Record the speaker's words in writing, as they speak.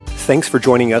Thanks for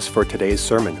joining us for today's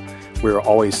sermon. We're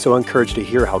always so encouraged to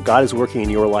hear how God is working in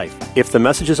your life. If the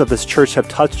messages of this church have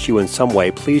touched you in some way,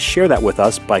 please share that with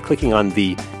us by clicking on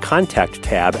the Contact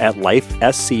tab at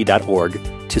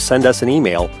lifesc.org to send us an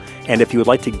email. And if you would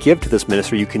like to give to this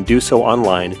ministry, you can do so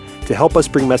online to help us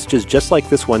bring messages just like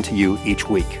this one to you each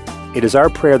week. It is our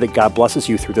prayer that God blesses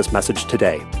you through this message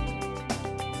today.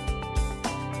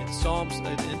 In Psalms,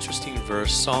 an interesting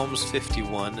verse, Psalms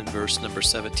 51 and verse number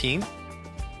 17.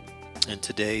 And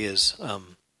today is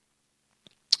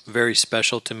very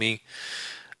special to me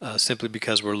simply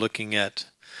because we're looking at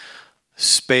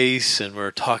space and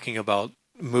we're talking about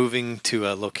moving to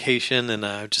a location, and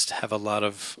I just have a lot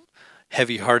of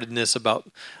heavy-heartedness about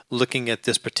looking at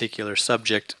this particular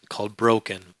subject called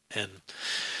broken. And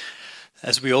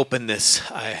as we open this,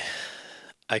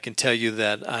 I can tell you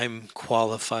that I'm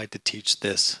qualified to teach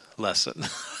this lesson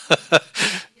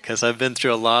because I've been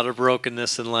through a lot of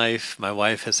brokenness in life. My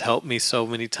wife has helped me so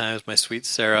many times, my sweet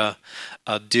Sarah,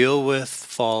 deal with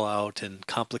fallout and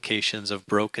complications of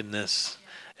brokenness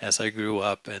as I grew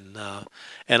up. And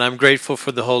I'm grateful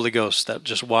for the Holy Ghost that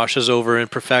just washes over in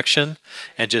perfection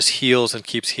and just heals and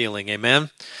keeps healing. Amen?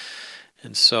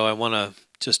 And so I want to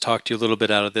just talk to you a little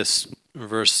bit out of this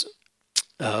verse,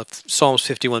 Psalms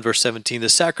 51, verse 17. The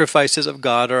sacrifices of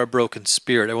God are a broken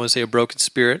spirit. I want to say a broken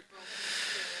spirit.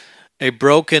 A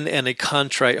broken and a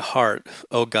contrite heart,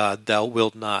 O God, thou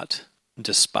wilt not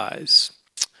despise.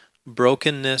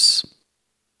 Brokenness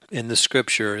in the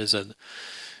scripture is a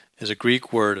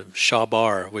Greek word,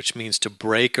 shabar, which means to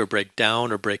break or break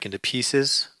down or break into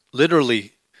pieces.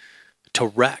 Literally, to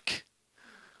wreck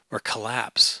or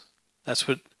collapse. That's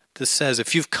what this says.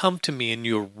 If you've come to me and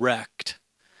you're wrecked,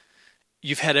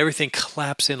 you've had everything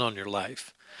collapse in on your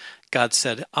life, God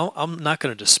said, I'm not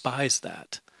going to despise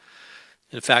that.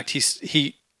 In fact,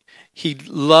 he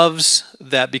loves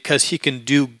that because he can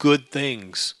do good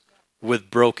things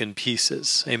with broken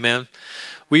pieces. Amen?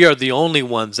 We are the only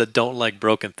ones that don't like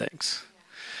broken things.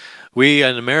 We,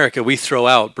 in America, we throw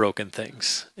out broken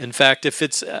things. In fact, if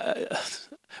it's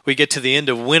we get to the end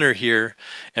of winter here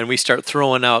and we start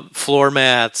throwing out floor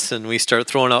mats and we start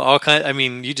throwing out all kinds,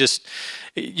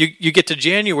 you get to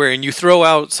January and you throw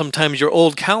out sometimes your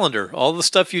old calendar, all the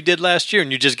stuff you did last year,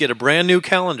 and you just get a brand new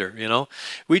calendar, you know.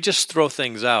 We just throw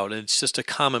things out, and it's just a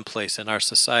commonplace in our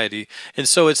society. And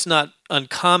so it's not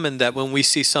uncommon that when we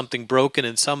see something broken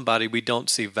in somebody, we don't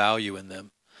see value in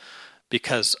them.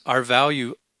 Because our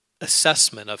value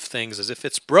assessment of things is if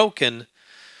it's broken,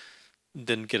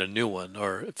 then get a new one.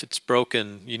 Or if it's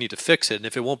broken, you need to fix it. And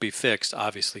if it won't be fixed,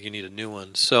 obviously you need a new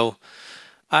one. So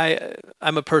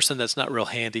I'm a person that's not real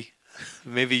handy.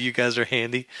 Maybe you guys are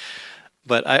handy.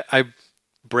 But I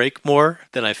break more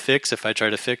than I fix if I try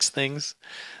to fix things.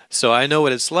 So I know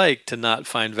what it's like to not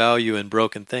find value in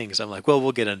broken things. I'm like, well,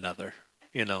 we'll get another.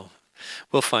 You know,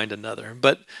 we'll find another.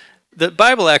 But the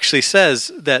Bible actually says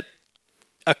that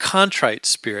a contrite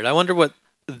spirit, I wonder what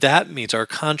that means, our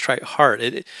contrite heart.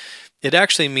 It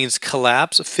actually means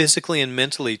collapse physically and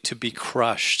mentally, to be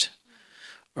crushed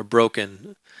or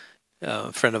broken.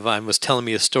 A friend of mine was telling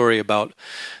me a story about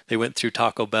they went through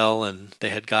Taco Bell and they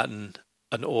had gotten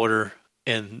an order,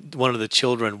 and one of the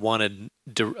children wanted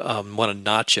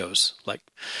nachos,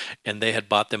 and they had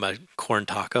bought them a corn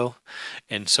taco,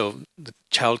 and so the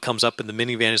child comes up in the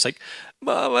minivan and is like,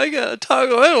 "Mom, I got a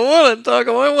taco. I don't want a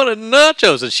taco. I wanted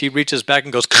nachos." And she reaches back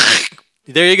and goes,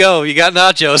 "There you go. You got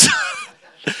nachos."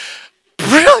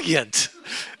 Brilliant.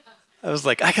 I was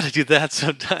like, I got to do that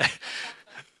sometime.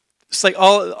 It's like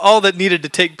all that needed to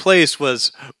take place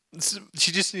was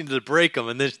she just needed to break them,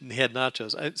 and then he had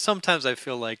nachos. Sometimes I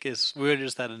feel like, as weird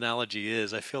as that analogy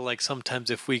is, I feel like sometimes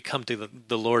if we come to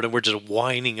the Lord and we're just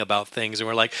whining about things and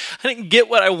we're like, I didn't get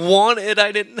what I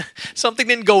wanted, something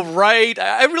didn't go right,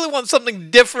 I really want something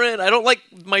different, I don't like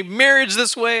my marriage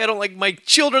this way, I don't like my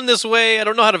children this way, I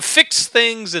don't know how to fix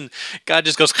things, and God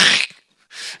just goes,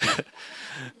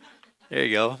 there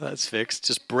you go, that's fixed,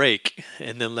 just break,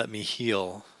 and then let me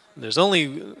heal. There's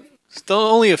only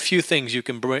a few things you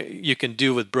can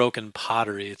do with broken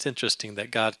pottery. It's interesting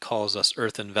that God calls us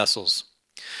earthen vessels,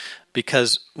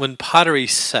 because when pottery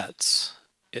sets,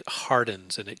 it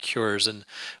hardens and it cures, and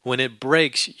when it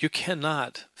breaks, you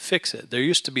cannot fix it. There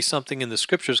used to be something in the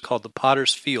scriptures called the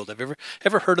potter's field. Have you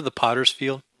ever heard of the potter's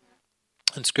field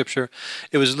in scripture?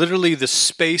 It was literally the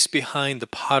space behind the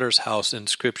potter's house in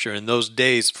scripture. In those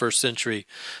days, first century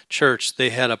church, they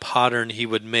had a potter, and he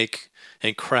would make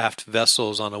and craft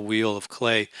vessels on a wheel of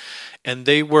clay. And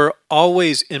they were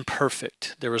always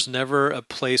imperfect. There was never a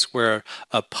place where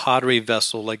a pottery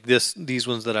vessel like these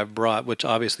ones that I've brought, which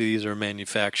obviously these are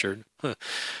manufactured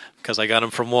because I got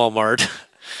them from Walmart.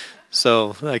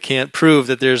 So I can't prove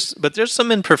that but there's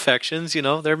some imperfections,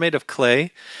 they're made of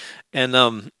clay.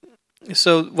 And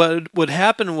so what would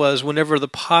happen was whenever the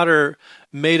potter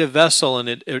made a vessel and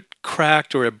it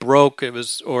cracked or it broke, it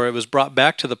was brought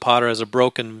back to the potter as a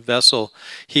broken vessel,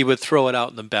 he would throw it out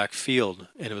in the back field,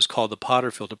 and it was called the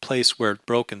potter field, a place where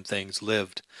broken things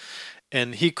lived.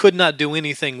 And he could not do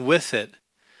anything with it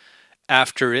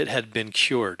after it had been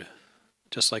cured,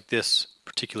 just like this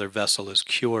particular vessel is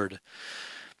cured.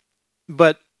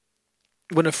 But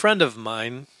when a friend of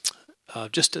mine,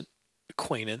 just an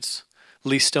acquaintance,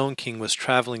 Lee Stoneking, was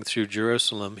traveling through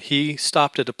Jerusalem, he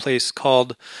stopped at a place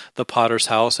called the Potter's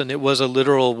House, and it was a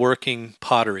literal working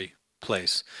pottery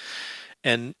place.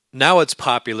 And now it's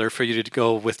popular for you to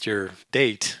go with your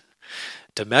date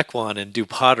to Mequon and do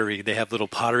pottery. They have little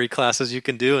pottery classes you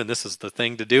can do, and this is the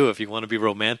thing to do if you want to be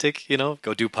romantic,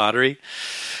 go do pottery.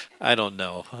 I don't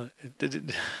know.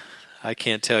 I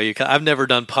can't tell you. I've never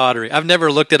done pottery. I've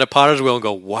never looked at a potter's wheel and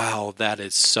go, wow, that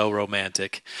is so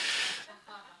romantic.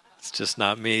 It's just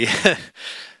not me.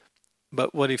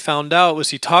 But what he found out was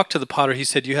he talked to the potter. He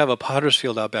said, you have a potter's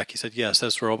field out back. He said, yes,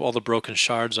 that's where all the broken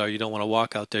shards are. You don't want to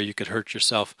walk out there. You could hurt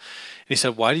yourself. And he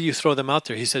said, why do you throw them out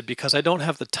there? He said, because I don't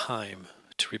have the time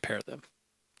to repair them.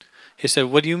 He said,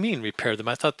 what do you mean repair them?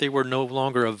 I thought they were no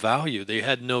longer of value. They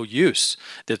had no use.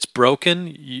 That's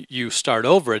broken. You start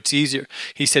over. It's easier.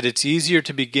 He said, it's easier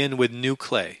to begin with new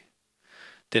clay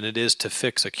than it is to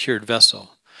fix a cured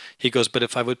vessel. He goes, but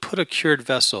if I would put a cured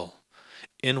vessel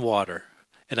in water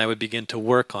and I would begin to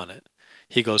work on it,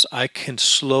 he goes, I can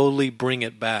slowly bring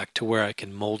it back to where I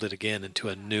can mold it again into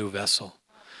a new vessel.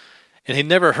 And he'd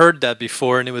never heard that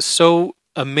before, and it was so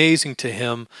amazing to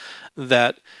him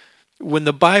that when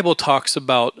the Bible talks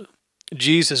about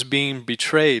Jesus being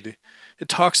betrayed, it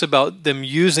talks about them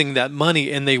using that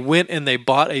money, and they went and they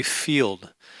bought a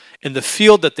field. And the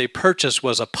field that they purchased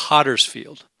was a potter's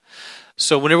field.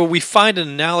 So whenever we find an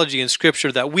analogy in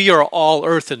Scripture that we are all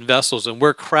earthen vessels and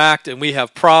we're cracked and we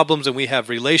have problems and we have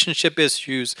relationship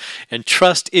issues and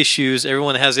trust issues,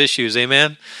 everyone has issues,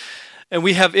 amen? And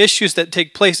we have issues that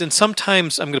take place, and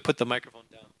sometimes, I'm going to put the microphone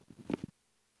down.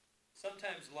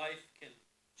 Sometimes life can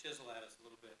chisel at us a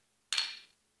little bit. Do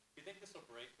you think this will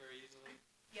break very easily?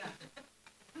 Yeah.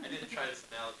 I didn't try this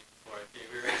analogy before I came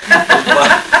here.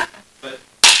 But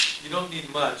you don't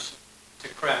need much to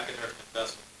crack an earthen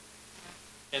vessel.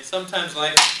 And sometimes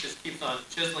life just keeps on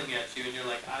chiseling at you, and you're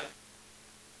like,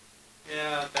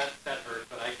 that hurt,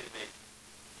 but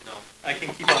I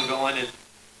can keep on going. And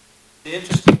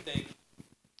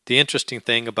the interesting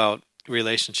thing about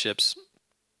relationships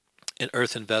in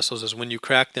earthen vessels is when you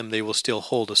crack them, they will still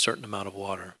hold a certain amount of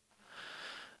water.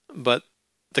 But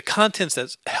the contents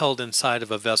that's held inside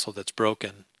of a vessel that's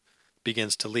broken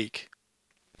begins to leak.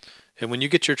 And when you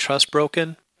get your trust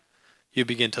broken, you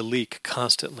begin to leak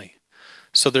constantly.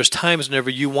 So there's times whenever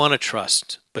you want to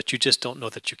trust, but you just don't know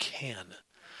that you can.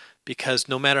 Because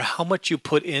no matter how much you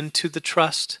put into the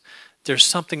trust, there's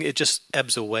something, it just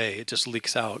ebbs away. It just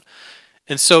leaks out.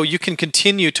 And so you can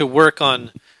continue to work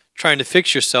on trying to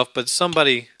fix yourself, but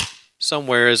somebody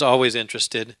somewhere is always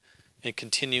interested in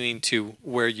continuing to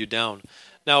wear you down.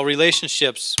 Now,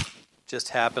 relationships just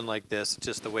happen like this,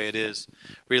 just the way it is.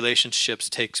 Relationships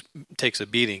takes a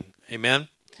beating. Amen?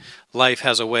 Life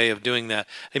has a way of doing that.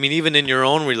 I mean, even in your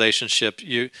own relationship,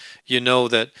 you know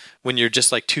that when you're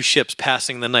just like two ships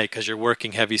passing the night because you're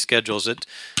working heavy schedules, it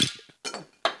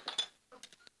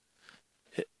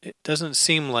doesn't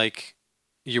seem like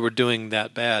you were doing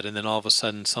that bad, and then all of a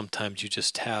sudden, sometimes you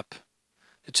just tap.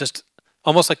 It's just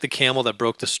almost like the camel that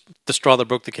broke the straw that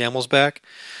broke the camel's back.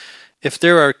 If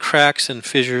there are cracks and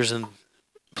fissures and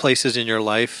places in your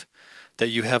life that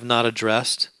you have not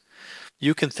addressed,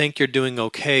 you can think you're doing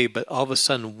okay, but all of a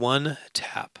sudden one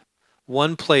tap,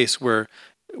 one place where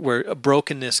a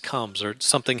brokenness comes or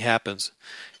something happens,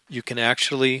 you can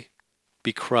actually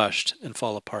be crushed and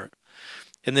fall apart.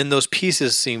 And then those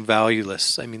pieces seem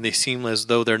valueless. I mean, they seem as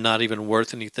though they're not even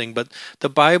worth anything. But the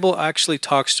Bible actually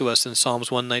talks to us in Psalms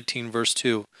 119, verse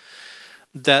 2,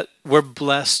 that we're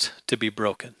blessed to be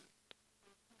broken.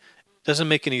 It doesn't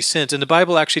make any sense. And the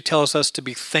Bible actually tells us to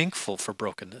be thankful for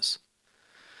brokenness.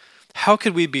 How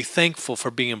could we be thankful for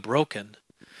being broken?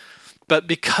 But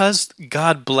because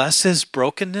God blesses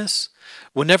brokenness,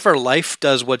 whenever life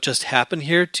does what just happened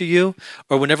here to you,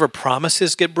 or whenever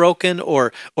promises get broken,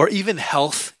 or even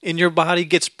health in your body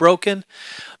gets broken,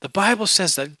 the Bible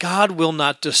says that God will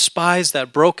not despise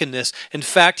that brokenness. In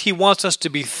fact, he wants us to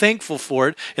be thankful for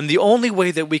it. And the only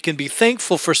way that we can be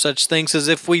thankful for such things is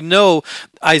if we know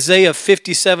Isaiah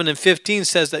 57:15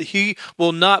 says that he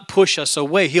will not push us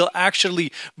away. He'll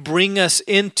actually bring us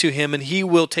into him, and he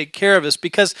will take care of us,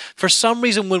 because for some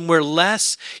reason when we're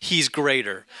less, he's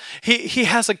greater. He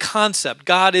has a concept.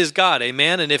 God is God,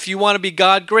 amen? And if you want to be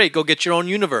God, great, go get your own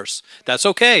universe. That's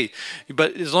okay.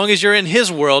 But as long as you're in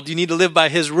his world, you need to live by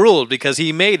his rule, because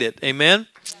he made it, amen?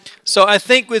 So I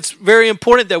think it's very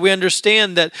important that we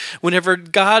understand that whenever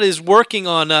God is working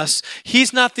on us,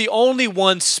 he's not the only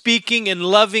one speaking and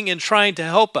loving and trying to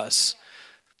help us.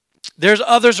 There's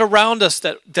others around us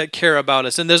that care about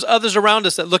us, and there's others around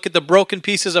us that look at the broken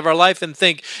pieces of our life and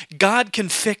think, God can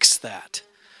fix that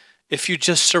if you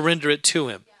just surrender it to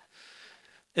him.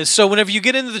 And so whenever you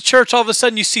get into the church, all of a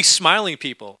sudden you see smiling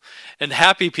people and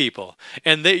happy people.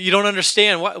 And you don't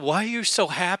understand, why are you so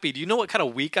happy? Do you know what kind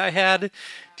of week I had? Do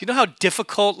you know how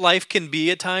difficult life can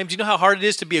be at times? Do you know how hard it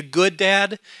is to be a good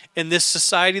dad in this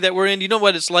society that we're in? Do you know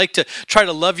what it's like to try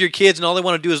to love your kids and all they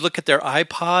want to do is look at their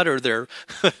iPod or their...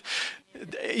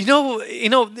 You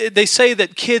know, they say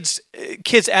that kids'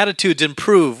 attitudes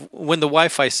improve when the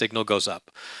Wi-Fi signal goes up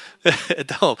at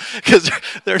home, because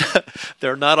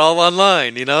they're not all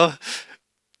online, you know.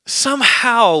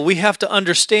 Somehow we have to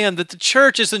understand that the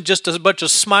church isn't just a bunch of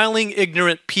smiling,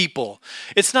 ignorant people.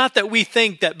 It's not that we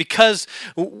think that because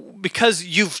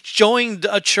you've joined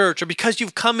a church or because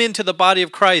you've come into the body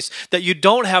of Christ that you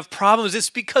don't have problems. It's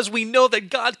because we know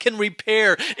that God can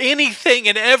repair anything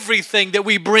and everything that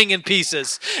we bring in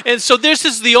pieces. And so this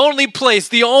is the only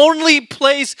place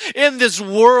in this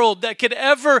world that could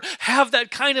ever have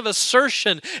that kind of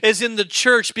assertion is in the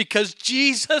church, because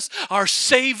Jesus, our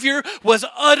Savior, was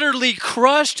utterly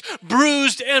crushed,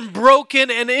 bruised, and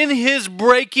broken, and in his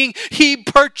breaking, he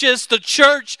purchased the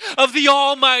church of the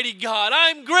Almighty God.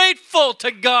 I'm grateful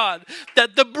to God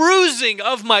that the bruising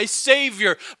of my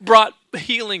Savior brought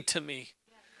healing to me.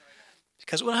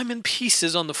 Because when I'm in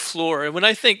pieces on the floor, and when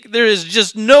I think there is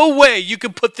just no way you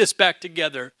can put this back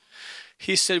together,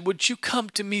 he said, would you come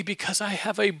to me, because I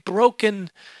have a broken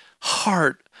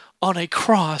heart on a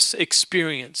cross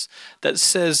experience that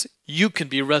says you can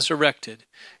be resurrected.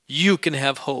 You can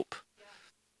have hope.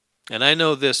 And I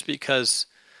know this because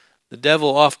the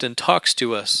devil often talks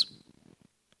to us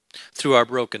through our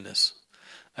brokenness.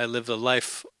 I lived a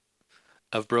life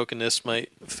of brokenness. My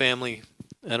family,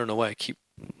 I don't know why I keep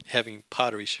having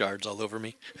pottery shards all over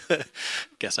me.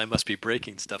 Guess I must be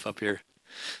breaking stuff up here.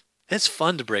 It's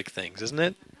fun to break things, isn't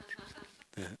it?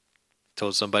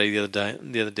 Told somebody the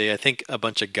other day, I think a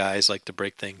bunch of guys like to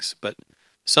break things, but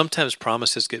sometimes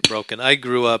promises get broken. I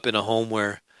grew up in a home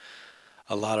where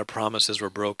a lot of promises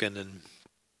were broken, and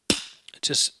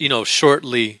just,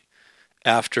 shortly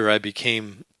after I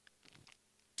became,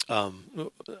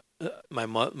 my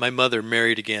mother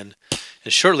married again,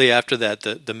 and shortly after that,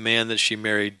 the man that she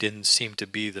married didn't seem to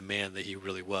be the man that he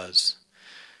really was.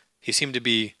 He seemed to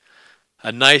be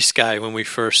a nice guy when we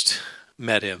first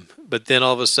met him, but then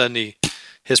all of a sudden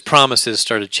his promises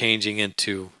started changing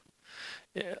into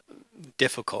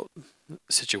difficult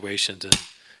situations, and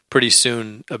pretty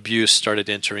soon abuse started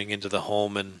entering into the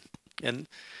home, and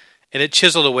it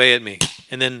chiseled away at me.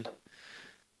 And then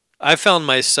I found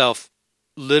myself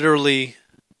literally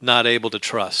not able to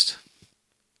trust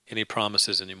any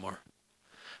promises anymore.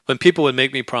 When people would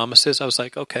make me promises, I was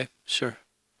like, okay, sure,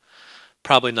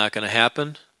 probably not going to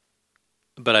happen.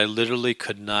 But I literally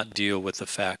could not deal with the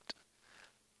fact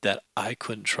that I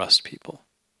couldn't trust people.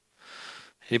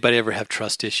 Anybody ever have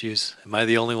trust issues? Am I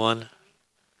the only one?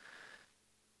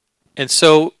 And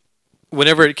so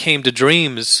whenever it came to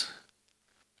dreams,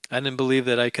 I didn't believe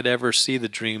that I could ever see the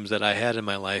dreams that I had in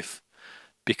my life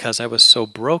because I was so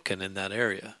broken in that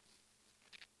area.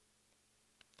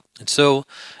 And so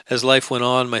as life went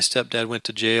on, my stepdad went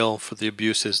to jail for the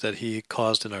abuses that he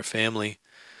caused in our family.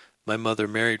 My mother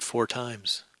married 4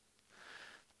 times.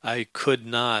 I could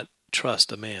not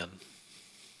trust a man.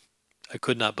 I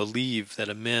could not believe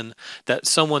that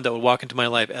someone that would walk into my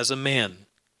life as a man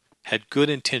had good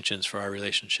intentions for our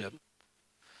relationship.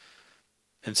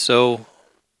 And so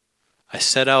I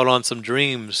set out on some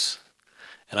dreams,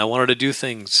 and I wanted to do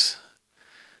things.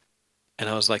 And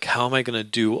I was like, how am I going to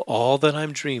do all that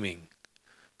I'm dreaming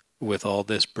with all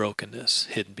this brokenness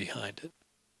hidden behind it?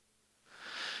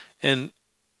 And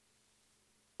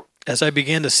as I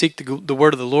began to seek the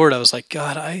word of the Lord, I was like,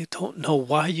 God, I don't know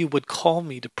why you would call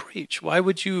me to preach. Why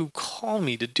would you call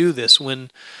me to do this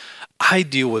when I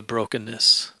deal with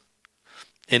brokenness.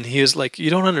 And he is like, you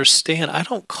don't understand. I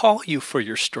don't call you for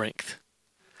your strength.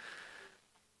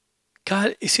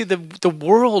 God, you see, the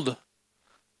world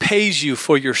pays you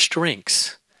for your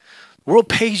strengths. The world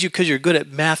pays you because you're good at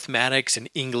mathematics and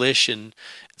English, and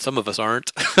some of us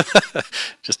aren't.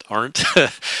 Just aren't.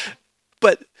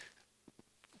 But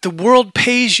the world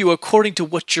pays you according to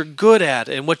what you're good at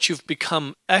and what you've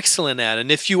become excellent at.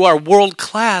 And if you are world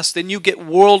class, then you get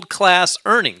world class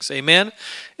earnings. Amen?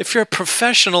 If you're a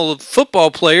professional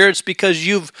football player, it's because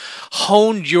you've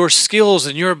honed your skills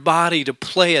and your body to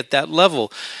play at that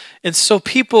level. And so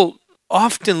people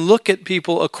often look at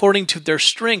people according to their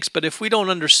strengths, but if we don't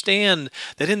understand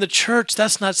that in the church,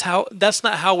 that's not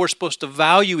how we're supposed to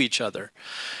value each other.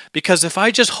 Because if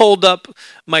I just hold up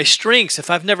my strengths, if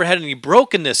I've never had any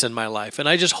brokenness in my life, and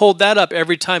I just hold that up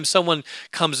every time someone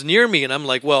comes near me, and I'm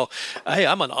like, well, hey,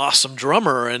 I'm an awesome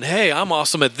drummer, and hey, I'm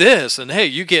awesome at this, and hey,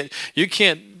 you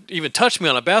can't even touch me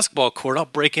on a basketball court, I'll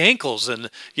break ankles, and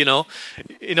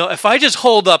if I just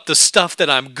hold up the stuff that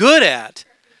I'm good at,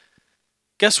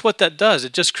 guess what that does?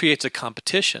 It just creates a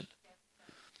competition.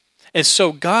 And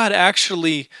so God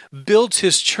actually builds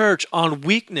his church on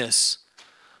weakness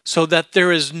so that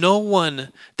there is no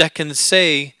one that can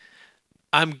say,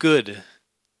 I'm good.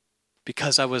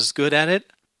 Because I was good at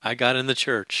it, I got in the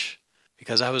church.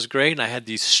 Because I was great and I had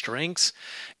these strengths.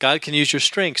 God can use your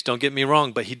strengths, don't get me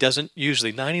wrong, but he doesn't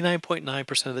usually,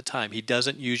 99.9% of the time, he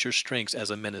doesn't use your strengths as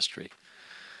a ministry.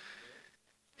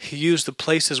 He used the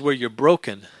places where you're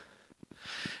broken.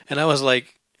 And I was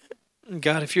like,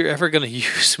 God, if you're ever going to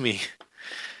use me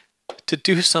to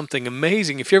do something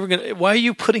amazing, why are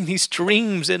you putting these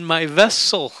dreams in my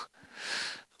vessel?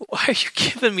 Why are you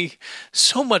giving me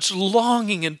so much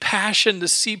longing and passion to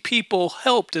see people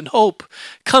helped and hope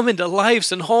come into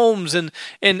lives and homes?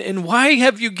 And why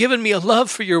have you given me a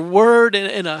love for your word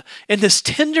and this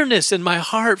tenderness in my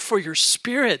heart for your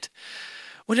spirit?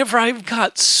 Whenever I've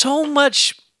got so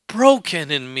much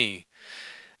broken in me,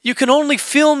 you can only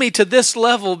fill me to this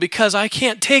level because I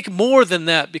can't take more than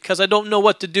that because I don't know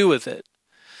what to do with it.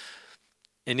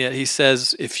 And yet he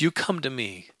says, if you come to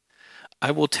me, I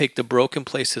will take the broken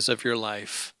places of your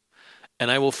life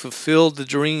and I will fulfill the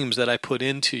dreams that I put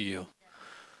into you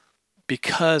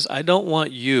because I don't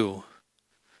want you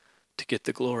to get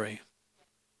the glory.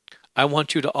 I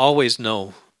want you to always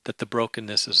know that the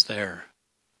brokenness is there.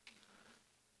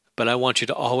 But I want you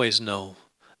to always know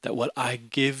that what I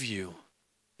give you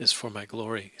is for my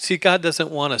glory. See, God doesn't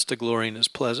want us to glory in his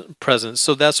presence.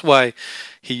 So that's why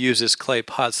he uses clay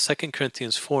pots. 2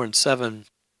 Corinthians 4:7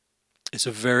 is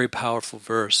a very powerful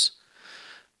verse.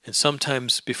 And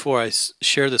sometimes before I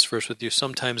share this verse with you,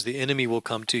 sometimes the enemy will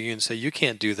come to you and say, you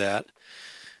can't do that.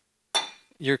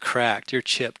 You're cracked. You're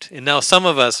chipped. And now some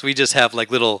of us, we just have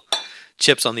like little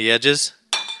chips on the edges.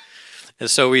 And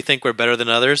so we think we're better than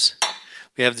others.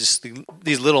 We have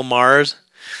these little Mars.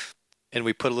 And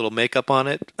we put a little makeup on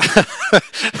it.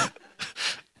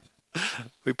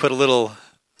 We put a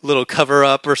little cover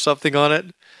up or something on it.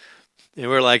 And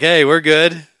we're like, hey, we're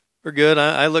good. We're good.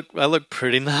 I look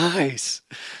pretty nice.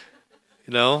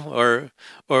 Or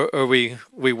we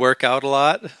work out a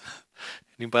lot.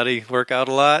 Anybody work out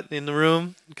a lot in the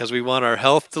room? Because we want our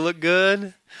health to look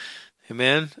good.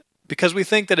 Amen. Because we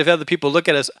think that if other people look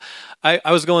at us,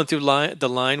 I was going through the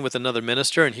line with another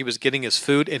minister, and he was getting his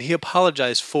food, and he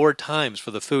apologized 4 times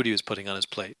for the food he was putting on his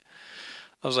plate.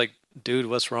 I was like, dude,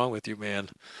 what's wrong with you, man?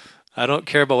 I don't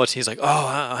care about what's. He's like,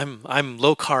 oh, I'm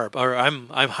low carb, or I'm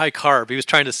high carb. He was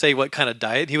trying to say what kind of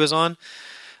diet he was on.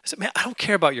 I said, man, I don't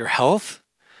care about your health.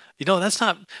 That's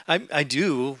not. I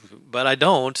do, but I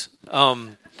don't.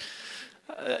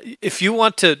 If you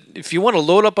want to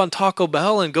load up on Taco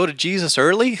Bell and go to Jesus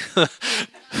early,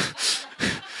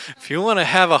 if you want to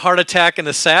have a heart attack in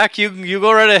the sack, you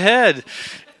go right ahead.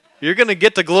 You're going to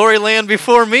get to glory land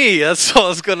before me. That's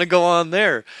what's going to go on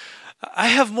there. I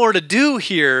have more to do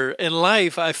here in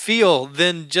life, I feel,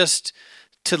 than just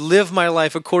to live my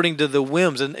life according to the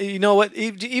whims. And you know what?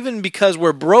 Even because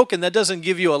we're broken, that doesn't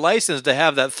give you a license to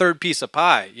have that third piece of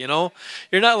pie, You're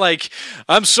not like,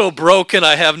 I'm so broken,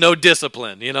 I have no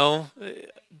discipline,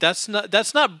 That's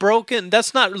not broken.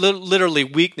 That's not literally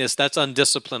weakness. That's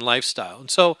undisciplined lifestyle. And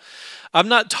so I'm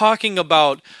not talking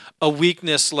about a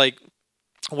weakness like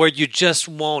where you just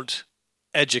won't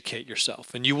educate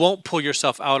yourself and you won't pull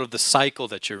yourself out of the cycle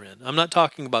that you're in. I'm not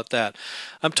talking about that.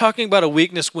 I'm talking about a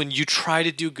weakness when you try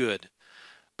to do good,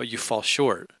 but you fall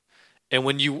short. And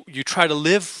when you try to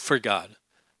live for God,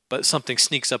 but something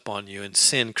sneaks up on you and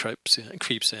sin creeps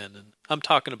in. And I'm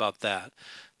talking about that.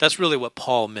 That's really what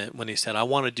Paul meant when he said, I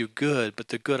want to do good, but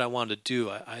the good I want to do,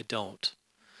 I don't.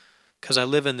 because I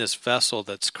live in this vessel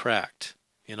that's cracked,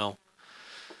 And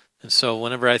so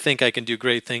whenever I think I can do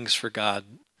great things for God,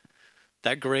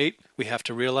 that great, we have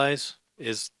to realize,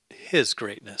 is His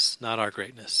greatness, not our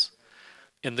greatness.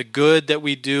 And the good that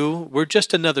we do, we're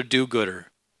just another do-gooder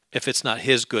if it's not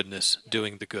His goodness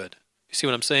doing the good. You see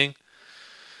what I'm saying?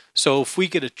 So if we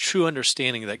get a true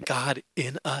understanding that God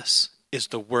in us is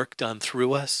the work done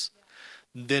through us,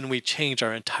 then we change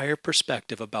our entire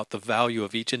perspective about the value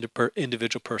of each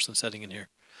individual person sitting in here.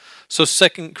 So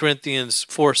 2 Corinthians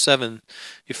 4:7,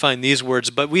 you find these words,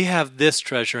 "But we have this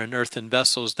treasure in earthen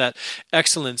vessels, that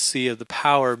excellency of the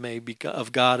power may be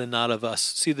of God and not of us."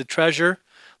 See, the treasure,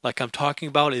 like I'm talking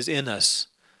about, is in us.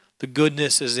 The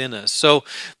goodness is in us. So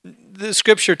the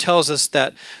scripture tells us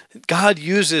that God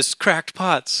uses cracked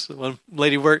pots. One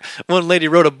lady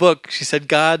wrote a book. She said,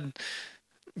 God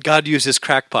uses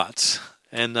crackpots.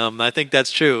 And I think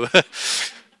that's true.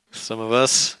 Some of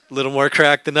us a little more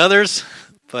cracked than others,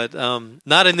 but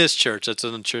not in this church. That's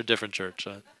in a different church.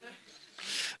 And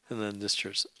then this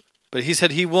church. But he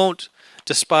said he won't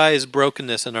despise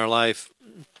brokenness in our life.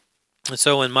 And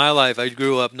so in my life, I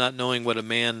grew up not knowing what a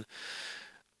man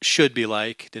should be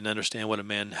like. Didn't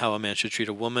understand how a man should treat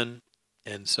a woman.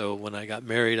 And so when I got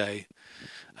married, I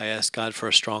asked God for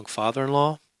a strong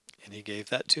father-in-law, and He gave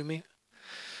that to me.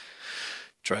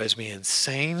 Drives me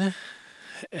insane,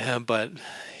 but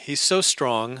He's so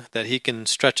strong that He can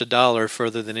stretch a dollar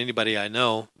further than anybody I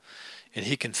know, and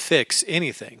He can fix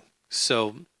anything.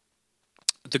 So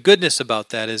the goodness about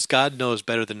that is God knows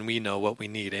better than we know what we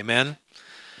need. Amen?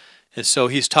 And so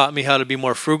He's taught me how to be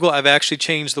more frugal. I've actually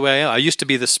changed the way I used to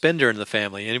be the spender in the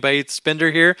family. Anybody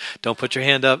spender here? Don't put your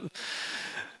hand up.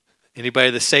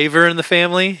 Anybody the saver in the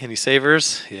family? Any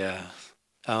savers? Yeah.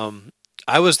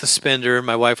 I was the spender.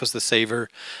 My wife was the saver.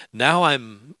 Now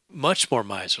I'm much more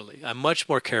miserly. I'm much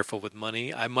more careful with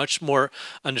money. I much more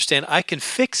understand I can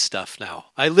fix stuff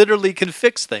now. I literally can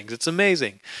fix things. It's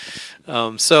amazing.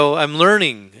 So I'm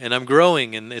learning and I'm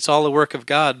growing, and it's all the work of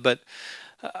God, but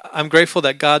I'm grateful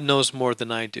that God knows more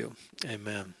than I do.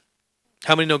 Amen.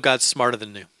 How many know God's smarter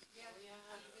than you?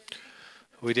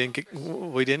 We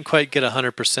didn't quite get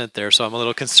 100% there, so I'm a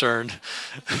little concerned.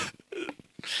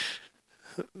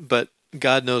 But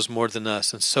God knows more than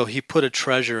us, and so He put a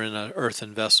treasure in an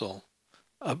earthen vessel,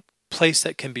 a place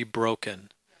that can be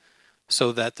broken,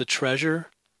 so that the treasure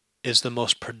is the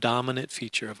most predominant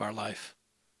feature of our life,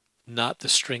 not the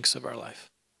strengths of our life.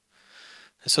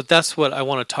 And so that's what I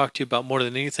want to talk to you about more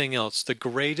than anything else. The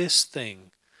greatest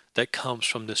thing that comes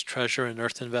from this treasure in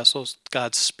earthen vessels,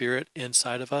 God's Spirit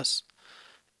inside of us,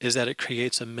 is that it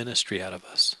creates a ministry out of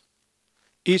us.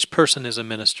 Each person is a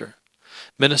minister.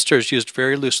 Minister is used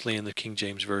very loosely in the King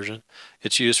James Version.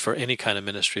 It's used for any kind of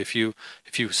ministry. If you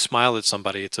smile at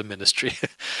somebody, it's a ministry.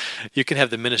 You can have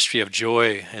the ministry of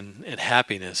joy and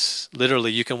happiness.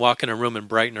 Literally, you can walk in a room and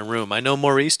brighten a room. I know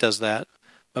Maurice does that.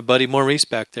 My buddy Maurice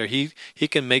back there, he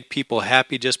can make people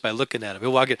happy just by looking at him.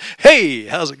 He'll walk in, "Hey,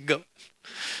 how's it going?"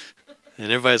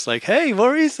 And everybody's like, "Hey,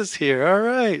 Maurice is here. All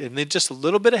right." And then just a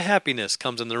little bit of happiness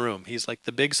comes in the room. He's like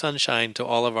the big sunshine to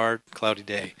all of our cloudy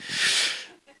day.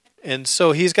 And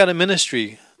so He's got a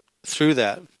ministry through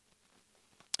that.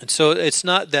 And so it's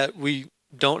not that we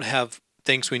don't have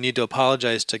things we need to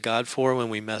apologize to God for when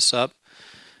we mess up.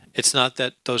 It's not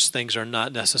that those things are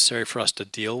not necessary for us to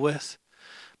deal with.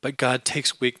 But God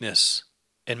takes weakness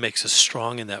and makes us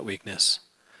strong in that weakness,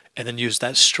 and then use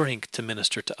that strength to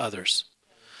minister to others.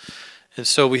 And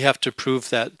so we have to prove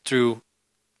that through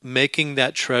making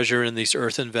that treasure in these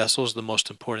earthen vessels the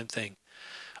most important thing.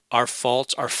 Our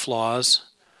faults, our flaws,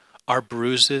 our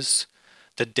bruises,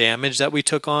 the damage that we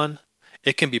took on,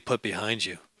 it can be put behind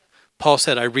you. Paul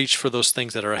said, "I reach for those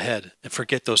things that are ahead and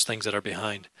forget those things that are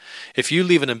behind." If you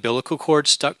leave an umbilical cord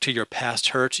stuck to your past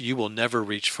hurts, you will never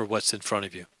reach for what's in front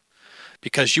of you,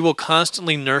 because you will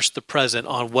constantly nurse the present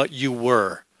on what you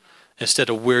were instead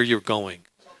of where you're going.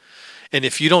 And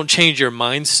if you don't change your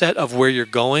mindset of where you're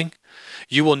going,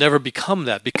 you will never become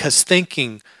that, because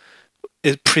thinking,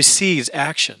 it precedes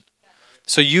action.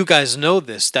 So you guys know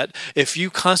this, that if you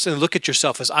constantly look at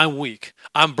yourself as, "I'm weak,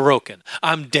 I'm broken,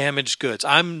 I'm damaged goods,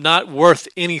 I'm not worth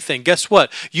anything," guess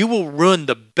what? You will ruin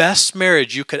the best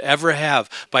marriage you could ever have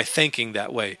by thinking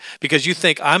that way. Because you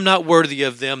think, "I'm not worthy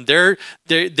of them. They're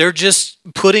just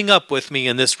putting up with me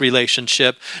in this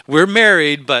relationship. We're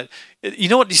married, but You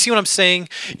know what? You see what I'm saying?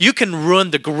 You can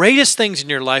ruin the greatest things in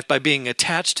your life by being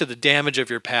attached to the damage of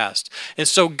your past. And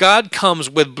so God comes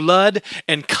with blood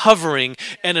and covering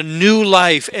and a new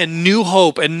life and new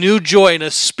hope and new joy and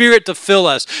a spirit to fill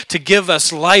us, to give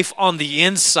us life on the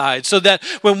inside, so that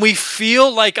when we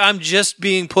feel like I'm just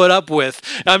being put up with,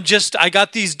 I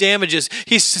got these damages,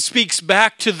 he speaks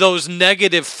back to those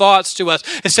negative thoughts to us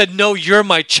and said, no, you're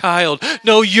my child.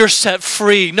 No, you're set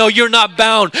free. No, you're not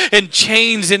bound in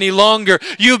chains any longer.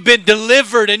 You've been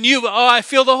delivered, and I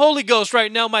feel the Holy Ghost right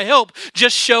now. My help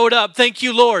just showed up. Thank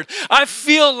you, Lord. I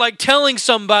feel like telling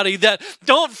somebody that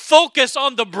don't focus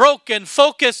on the broken,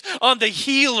 focus on the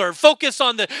healer, focus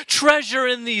on the treasure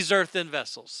in these earthen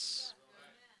vessels.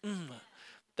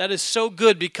 That is so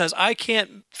good, because I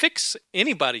can't fix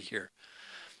anybody here.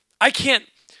 I can't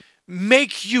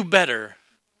make you better,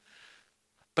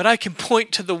 but I can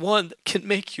point to the one that can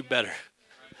make you better.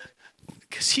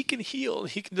 Because he can heal,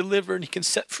 he can deliver, and he can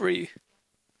set free.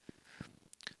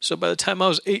 So by the time I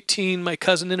was 18, my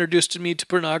cousin introduced me to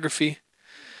pornography.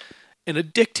 And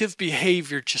addictive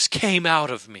behavior just came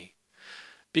out of me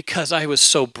because I was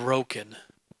so broken.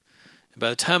 And by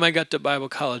the time I got to Bible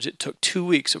college, it took 2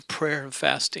 weeks of prayer and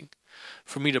fasting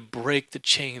for me to break the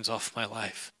chains off my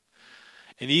life.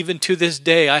 And even to this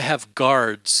day, I have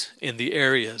guards in the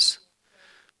areas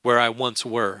where I once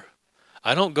were.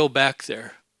 I don't go back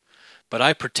there. But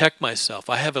I protect myself.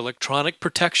 I have electronic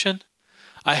protection.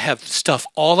 I have stuff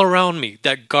all around me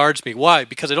that guards me. Why?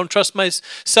 Because I don't trust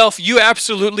myself? You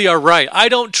absolutely are right. I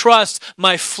don't trust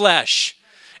my flesh.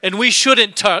 And we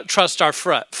shouldn't trust our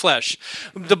flesh.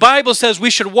 The Bible says we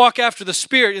should walk after the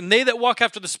Spirit, and they that walk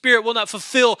after the Spirit will not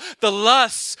fulfill the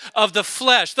lusts of the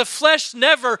flesh. The flesh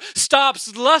never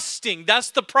stops lusting. That's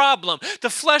the problem.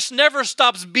 The flesh never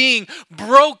stops being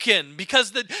broken,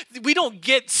 because we don't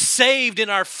get saved in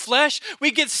our flesh.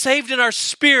 We get saved in our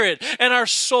spirit and our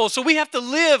soul. So we have to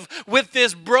live with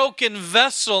this broken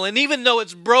vessel. And even though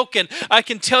it's broken, I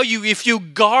can tell you, if you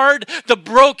guard the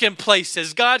broken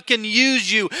places, God can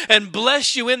use you and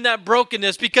bless you in that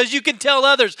brokenness, because you can tell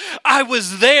others, I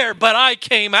was there, but I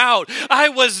came out. I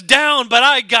was down, but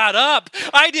I got up.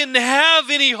 I didn't have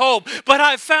any hope, but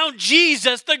I found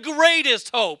Jesus, the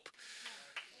greatest hope.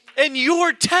 And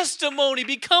your testimony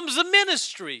becomes a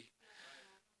ministry.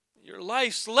 Your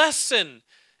life's lesson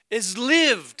is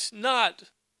lived, not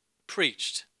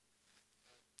preached.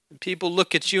 And people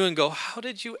look at you and go, how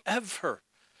did you ever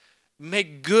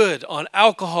make good on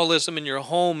alcoholism in your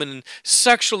home and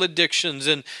sexual addictions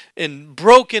and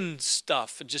broken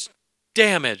stuff and just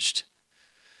damaged?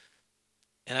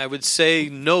 And I would say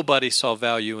nobody saw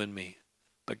value in me,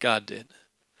 but God did.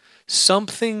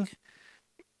 Something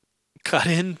got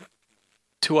into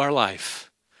our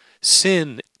life.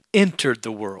 Sin entered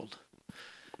the world.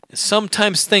 And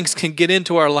sometimes things can get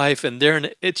into our life and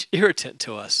it's irritant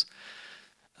to us.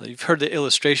 You've heard the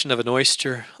illustration of an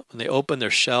oyster. When they open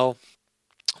their shell,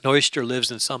 an oyster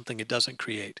lives in something it doesn't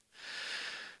create.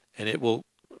 And it will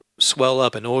swell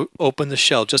up and open the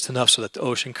shell just enough so that the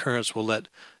ocean currents will let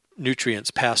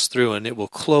nutrients pass through, and it will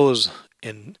close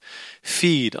and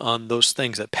feed on those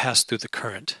things that pass through the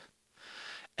current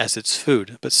as its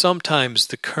food. But sometimes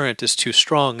the current is too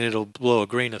strong and it'll blow a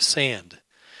grain of sand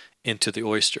into the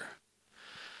oyster.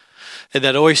 And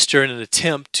that oyster, in an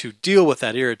attempt to deal with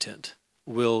that irritant,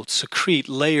 will secrete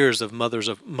layers of mother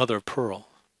of pearl,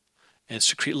 and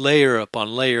secrete layer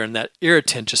upon layer, and that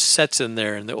irritant just sets in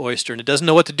there in the oyster, and it doesn't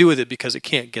know what to do with it because it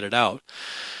can't get it out.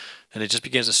 And it just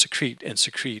begins to secrete,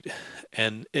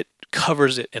 and it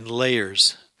covers it in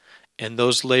layers, and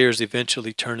those layers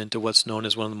eventually turn into what's known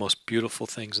as one of the most beautiful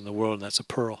things in the world, and that's a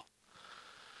pearl.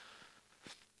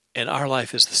 And our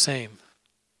life is the same.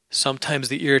 Sometimes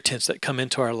the irritants that come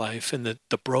into our life, and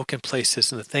the broken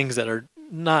places, and the things that are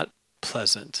not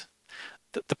pleasant,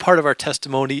 the part of our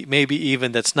testimony maybe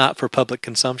even that's not for public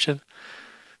consumption,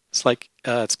 it's like,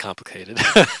 it's complicated.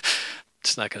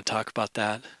 Just not going to talk about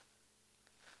that.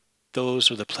 Those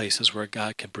are the places where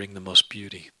God can bring the most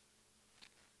beauty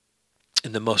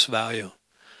and the most value.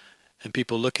 And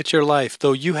people look at your life,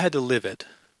 though you had to live it,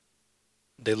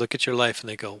 they look at your life and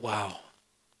they go, wow.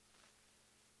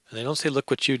 And they don't say, look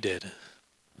what you did.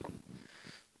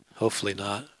 Hopefully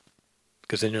not,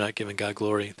 because then you're not giving God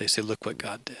glory. They say, look what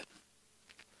God did.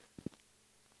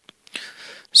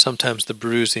 Sometimes the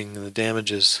bruising and the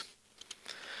damages,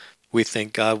 we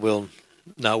think God will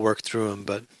not work through them,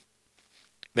 but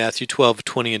Matthew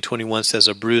 12:20 and 21 says,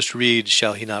 a bruised reed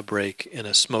shall he not break, and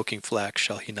a smoking flax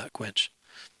shall he not quench.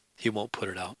 He won't put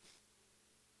it out.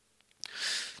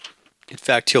 In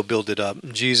fact, he'll build it up.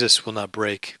 Jesus will not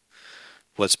break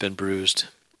what's been bruised.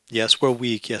 Yes, we're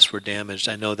weak. Yes, we're damaged.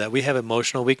 I know that. We have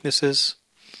emotional weaknesses.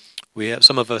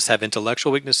 Some of us have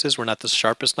intellectual weaknesses. We're not the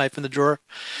sharpest knife in the drawer.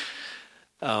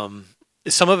 Some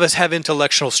of us have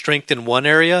intellectual strength in one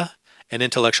area and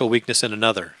intellectual weakness in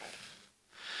another.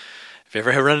 Have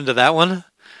you ever run into that one?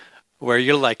 Where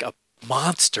you're like a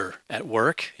monster at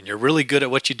work and you're really good at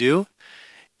what you do,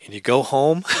 and you go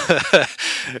home,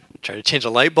 try to change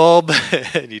a light bulb,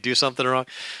 and you do something wrong.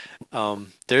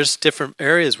 There's different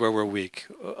areas where we're weak.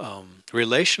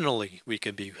 Relationally, we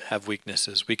can have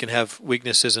weaknesses. We can have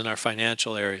weaknesses in our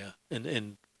financial area,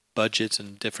 in budgets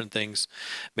and different things.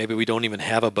 Maybe we don't even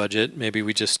have a budget. Maybe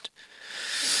we just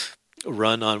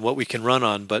run on what we can run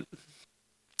on. But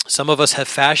some of us have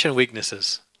fashion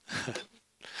weaknesses.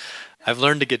 I've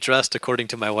learned to get dressed according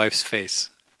to my wife's face.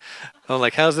 I'm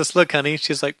like, how's this look, honey?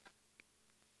 She's like,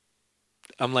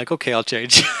 I'm like, okay, I'll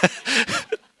change.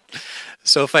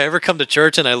 So if I ever come to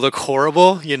church and I look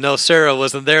horrible, you know Sarah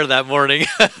wasn't there that morning.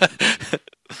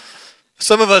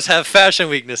 Some of us have fashion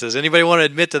weaknesses. Anybody want to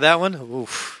admit to that one?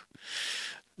 Oof.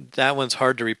 That one's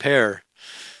hard to repair.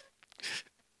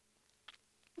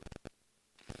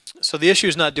 So the issue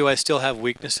is not, do I still have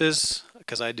weaknesses?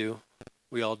 Because I do.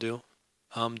 We all do.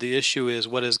 The issue is,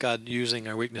 what is God using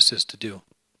our weaknesses to do?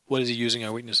 What is he using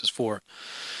our weaknesses for?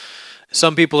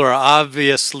 Some people are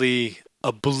obviously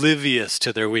oblivious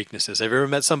to their weaknesses. Have you ever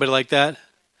met somebody like that?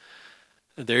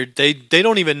 They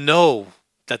don't even know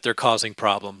that they're causing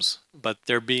problems, but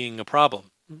they're being a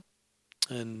problem.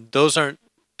 And those aren't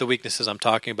the weaknesses I'm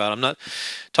talking about. I'm not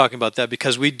talking about that,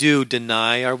 because we do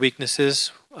deny our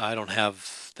weaknesses. I don't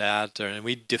have that. And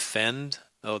we defend.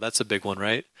 Oh, that's a big one,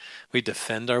 right? We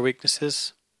defend our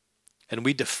weaknesses, and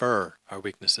we defer our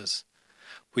weaknesses.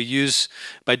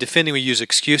 By defending, we use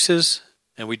excuses,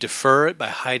 and we defer it by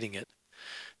hiding it.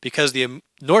 Because the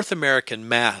North American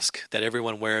mask that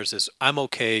everyone wears is, I'm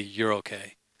okay, you're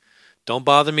okay. Don't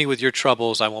bother me with your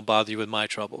troubles, I won't bother you with my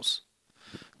troubles.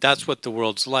 That's what the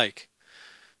world's like.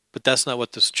 But that's not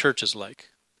what this church is like.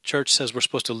 Church says we're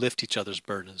supposed to lift each other's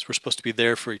burdens. We're supposed to be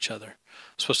there for each other.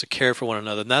 We're supposed to care for one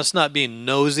another. And that's not being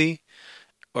nosy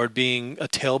or being a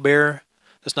talebearer.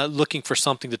 That's not looking for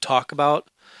something to talk about.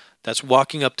 That's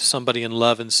walking up to somebody in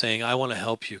love and saying, I want to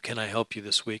help you. Can I help you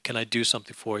this week? Can I do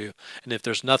something for you? And if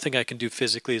there's nothing I can do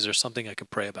physically, is there something I can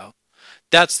pray about?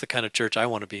 That's the kind of church I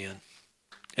want to be in.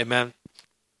 Amen.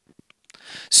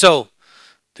 So,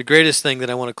 the greatest thing that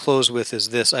I want to close with is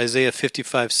this. Isaiah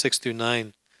 55, 6 through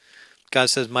 9. God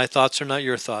says, my thoughts are not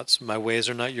your thoughts. My ways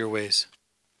are not your ways.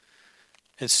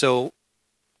 And so,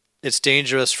 it's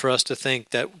dangerous for us to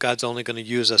think that God's only going to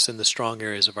use us in the strong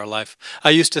areas of our life. I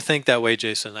used to think that way,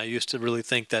 Jason. I used to really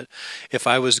think that if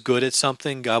I was good at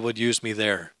something, God would use me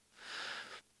there.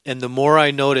 And the more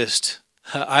I noticed,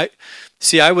 I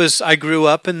grew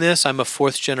up in this. I'm a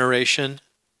fourth generation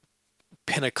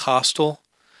Pentecostal,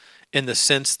 in the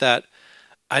sense that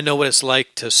I know what it's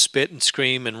like to spit and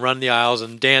scream and run the aisles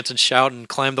and dance and shout and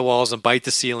climb the walls and bite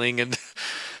the ceiling and,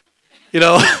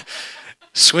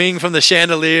 swing from the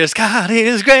chandeliers. God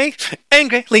is great and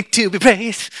greatly to be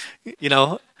praised.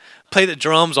 Play the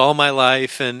drums all my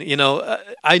life. And,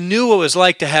 I knew what it was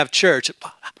like to have church.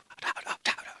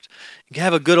 You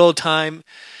have a good old time.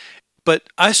 But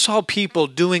I saw people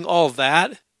doing all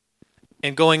that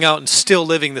and going out and still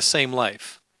living the same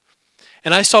life.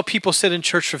 And I saw people sit in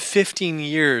church for 15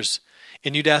 years,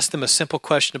 and you'd ask them a simple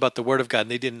question about the Word of God,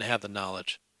 and they didn't have the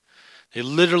knowledge. They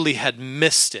literally had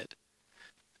missed it.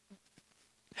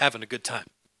 Having a good time,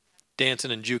 dancing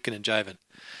and juking and jiving.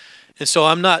 And so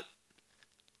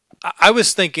I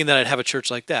was thinking that I'd have a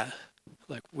church like that.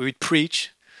 Like we'd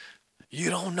preach, you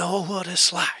don't know what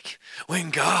it's like when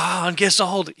God gets a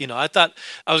hold of, I thought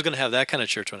I was going to have that kind of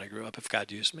church when I grew up if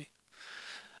God used me.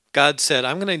 God said,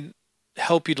 I'm going to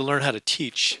help you to learn how to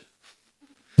teach.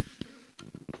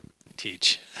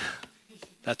 Teach.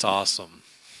 That's awesome.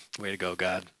 Way to go,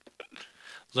 God.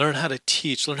 Learn how to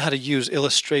teach. Learn how to use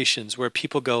illustrations where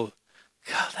people go,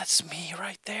 God, that's me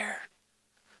right there.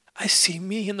 I see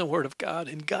me in the Word of God,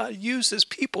 and God uses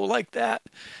people like that.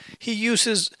 He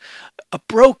uses a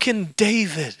broken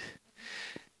David,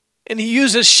 and he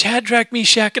uses Shadrach,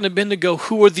 Meshach, and Abednego,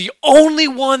 who were the only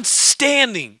ones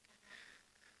standing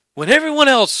when everyone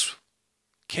else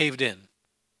caved in.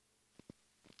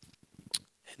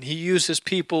 And he uses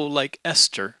people like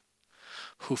Esther,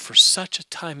 who for such a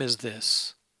time as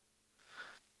this,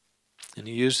 and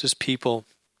he uses people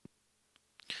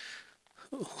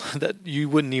that you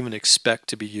wouldn't even expect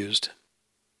to be used.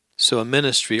 So a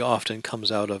ministry often comes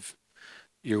out of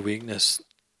your weakness.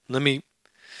 Let me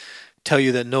tell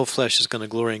you that no flesh is going to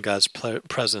glory in God's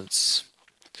presence.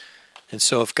 And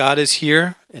so if God is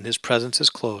here and his presence is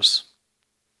close,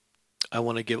 I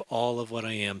want to give all of what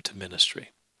I am to ministry.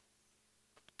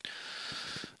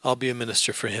 I'll be a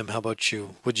minister for him. How about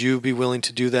you? Would you be willing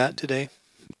to do that today?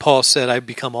 Paul said, I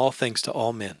become all things to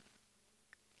all men.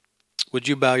 Would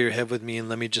you bow your head with me and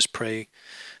let me just pray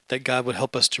that God would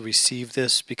help us to receive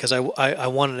this? Because I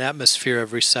want an atmosphere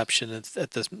of reception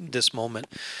at this moment.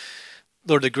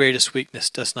 Lord, the greatest weakness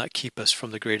does not keep us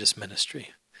from the greatest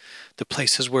ministry. The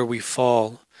places where we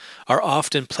fall are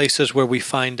often places where we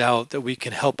find out that we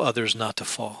can help others not to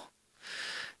fall.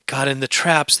 God, in the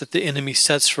traps that the enemy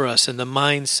sets for us and the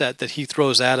mindset that he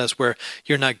throws at us where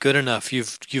you're not good enough,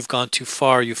 you've gone too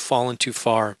far, you've fallen too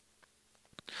far.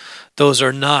 Those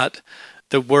are not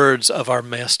the words of our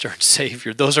Master and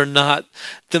Savior. Those are not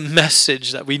the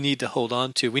message that we need to hold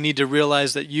on to. We need to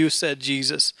realize that you said,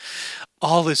 Jesus,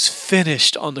 all is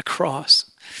finished on the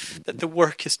cross, that the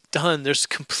work is done. There's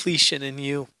completion in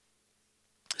you.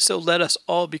 So let us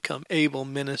all become able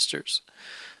ministers.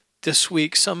 This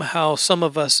week, somehow, some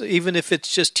of us, even if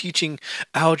it's just teaching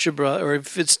algebra, or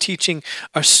if it's teaching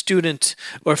our student,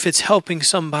 or if it's helping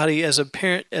somebody as a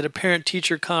parent at a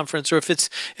parent-teacher conference, or if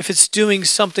it's doing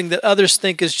something that others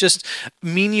think is just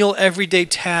menial everyday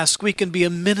task, we can be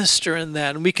a minister in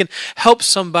that, and we can help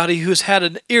somebody who's had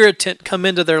an irritant come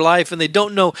into their life and they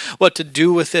don't know what to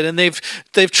do with it, and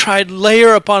they've tried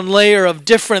layer upon layer of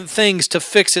different things to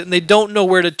fix it, and they don't know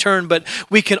where to turn, but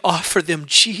we can offer them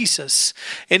Jesus,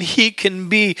 and he can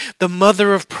be the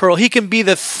mother of pearl. He can be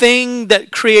the thing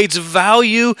that creates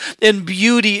value and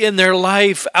beauty in their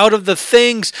life out of the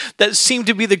things that seem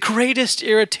to be the greatest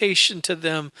irritation to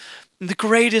them, the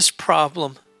greatest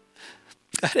problem.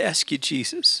 I'd ask you,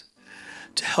 Jesus,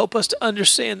 to help us to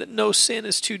understand that no sin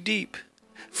is too deep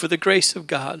for the grace of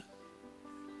God.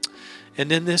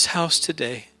 And in this house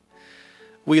today,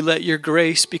 we let your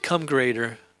grace become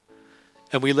greater,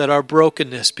 and we let our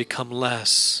brokenness become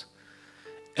less.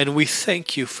 And we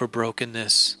thank you for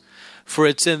brokenness, for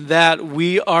it's in that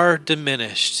we are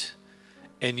diminished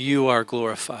and you are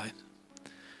glorified.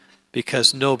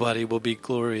 Because nobody will be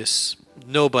glorious.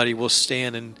 Nobody will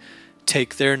stand and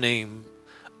take their name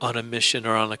on a mission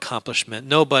or on accomplishment.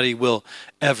 Nobody will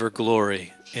ever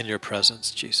glory in your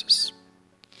presence, Jesus.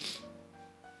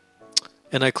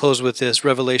 And I close with this,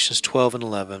 Revelations 12 and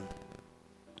 11.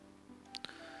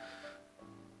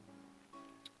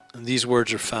 And these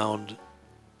words are found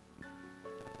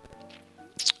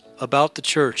about the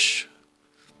church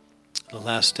the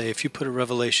last day. If you put a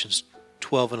Revelations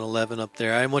 12 and 11 up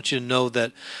there, I want you to know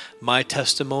that my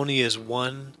testimony is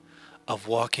one of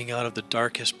walking out of the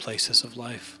darkest places of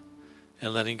life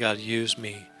and letting God use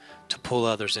me to pull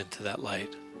others into that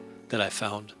light that I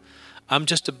found. I'm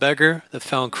just a beggar that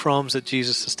found crumbs at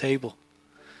Jesus' table,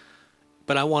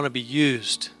 but I want to be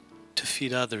used to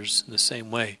feed others in the same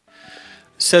way.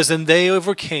 It says, and they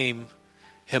overcame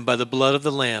him by the blood of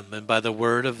the Lamb and by the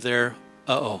word of their...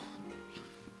 What's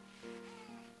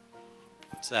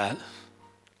that?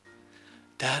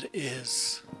 That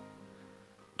is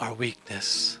our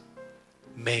weakness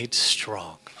made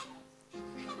strong.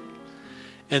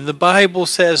 And the Bible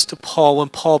says to Paul, when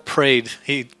Paul prayed,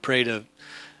 he prayed a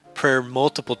prayer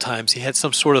multiple times. He had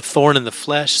some sort of thorn in the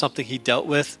flesh, something he dealt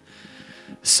with.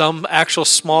 Some actual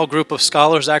small group of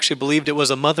scholars actually believed it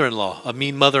was a mother-in-law, a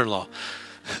mean mother-in-law.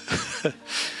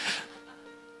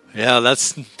 Yeah,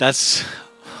 that's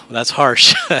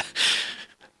harsh.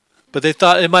 But they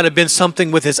thought it might have been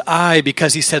something with his eye,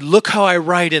 because he said, look how I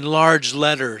write in large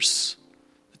letters.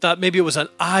 They thought maybe it was an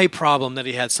eye problem that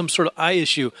he had, some sort of eye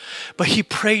issue. But he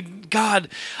prayed, God,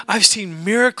 I've seen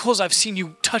miracles. I've seen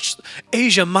you touch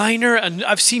Asia Minor, and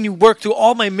I've seen you work through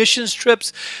all my missions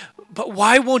trips. But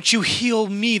why won't you heal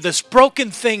me, this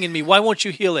broken thing in me? Why won't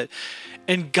you heal it?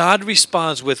 And God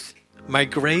responds with, my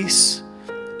grace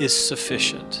is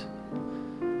sufficient.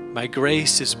 My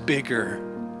grace is bigger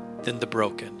than the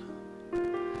broken.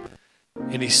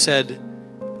 And he said,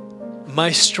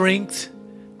 my strength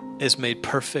is made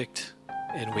perfect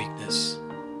in weakness.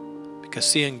 Because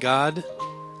see, in God,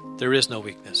 there is no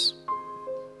weakness.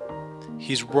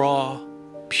 He's raw,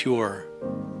 pure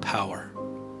power.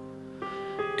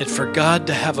 And for God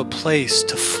to have a place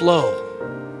to flow,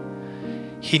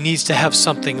 he needs to have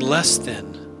something less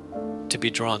than to be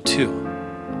drawn to.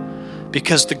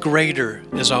 Because the greater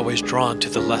is always drawn to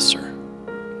the lesser.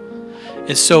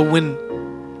 And so when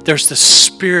there's this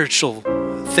spiritual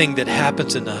thing that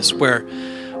happens in us where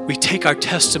we take our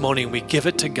testimony and we give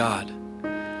it to God,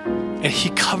 and he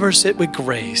covers it with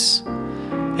grace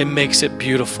and makes it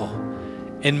beautiful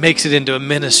and makes it into a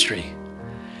ministry.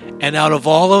 And out of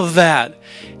all of that,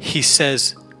 he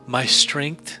says, my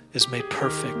strength is made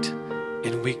perfect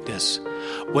in weakness.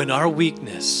 When our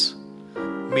weakness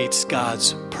meets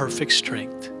God's perfect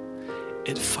strength,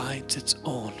 it finds its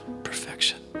own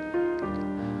perfection.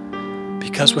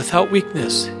 Because without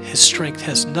weakness, his strength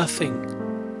has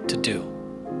nothing to do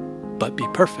but be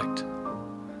perfect.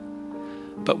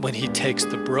 But when he takes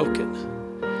the broken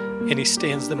and he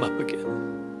stands them up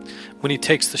again, when he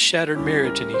takes the shattered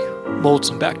marriage and he molds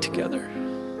them back together,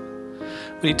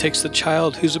 when he takes the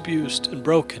child who's abused and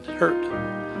broken, hurt,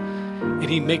 and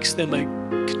he makes them a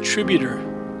contributor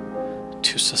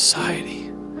to society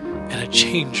and a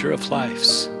changer of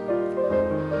lives,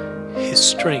 his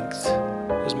strength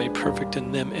is made perfect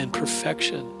in them and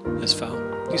perfection is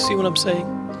found. You see what I'm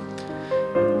saying?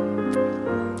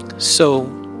 So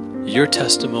your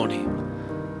testimony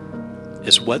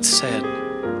is what's said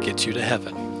gets you to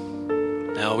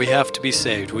heaven. Now we have to be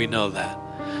saved, we know that.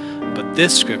 But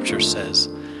this scripture says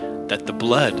that the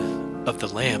blood of the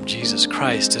Lamb, Jesus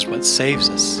Christ, is what saves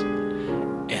us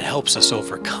and helps us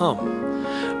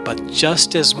overcome. But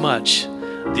just as much,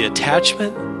 the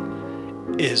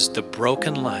attachment is the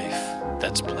broken life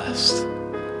that's blessed.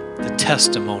 The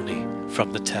testimony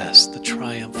from the test, the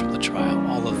triumph from the trial,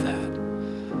 all of that.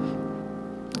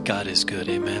 God is good,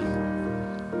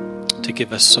 amen. To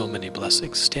give us so many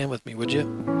blessings. Stand with me, would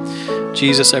you?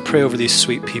 Jesus, I pray over these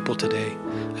sweet people today.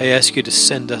 I ask you to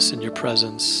send us in your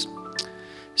presence.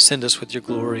 Send us with your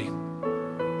glory.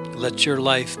 Let your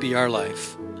life be our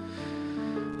life.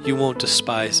 You won't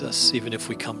despise us even if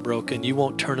we come broken. You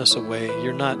won't turn us away.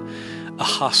 You're not a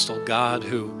hostile God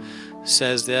who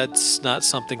says that's not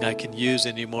something I can use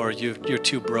anymore. You're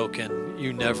too broken.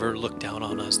 You never look down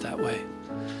on us that way.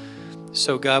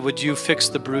 So God, would you fix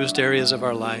the bruised areas of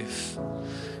our life?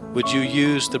 Would you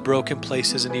use the broken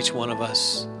places in each one of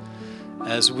us?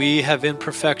 As we have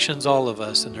imperfections, all of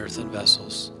us in earthen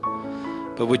vessels.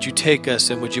 But would you take us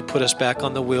and would you put us back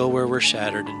on the wheel where we're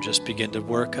shattered and just begin to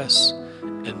work us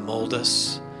and mold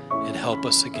us and help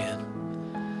us again?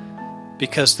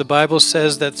 Because the Bible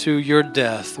says that through your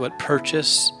death, what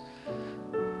purchase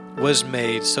was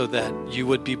made so that you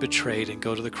would be betrayed and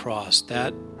go to the cross,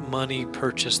 that money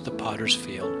purchased the potter's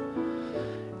field.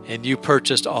 And you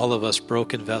purchased all of us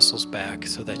broken vessels back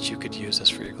so that you could use us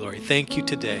for your glory. Thank you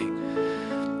today.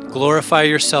 Glorify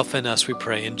yourself in us, we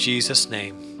pray, in Jesus'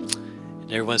 name.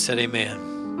 And everyone said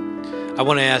amen. I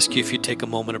want to ask you, if you take a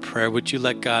moment of prayer, would you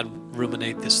let God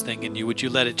ruminate this thing in you? Would you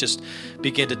let it just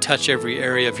begin to touch every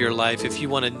area of your life? If you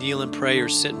want to kneel and pray or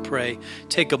sit and pray,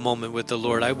 take a moment with the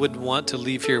Lord. I wouldn't want to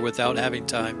leave here without having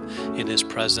time in his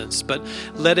presence. But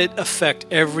let it affect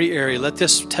every area. Let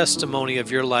this testimony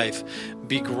of your life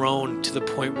be grown to the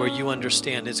point where you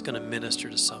understand it's going to minister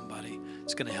to somebody.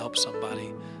 It's going to help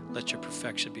somebody. Let your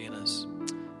perfection be in us.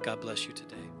 God bless you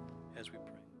today.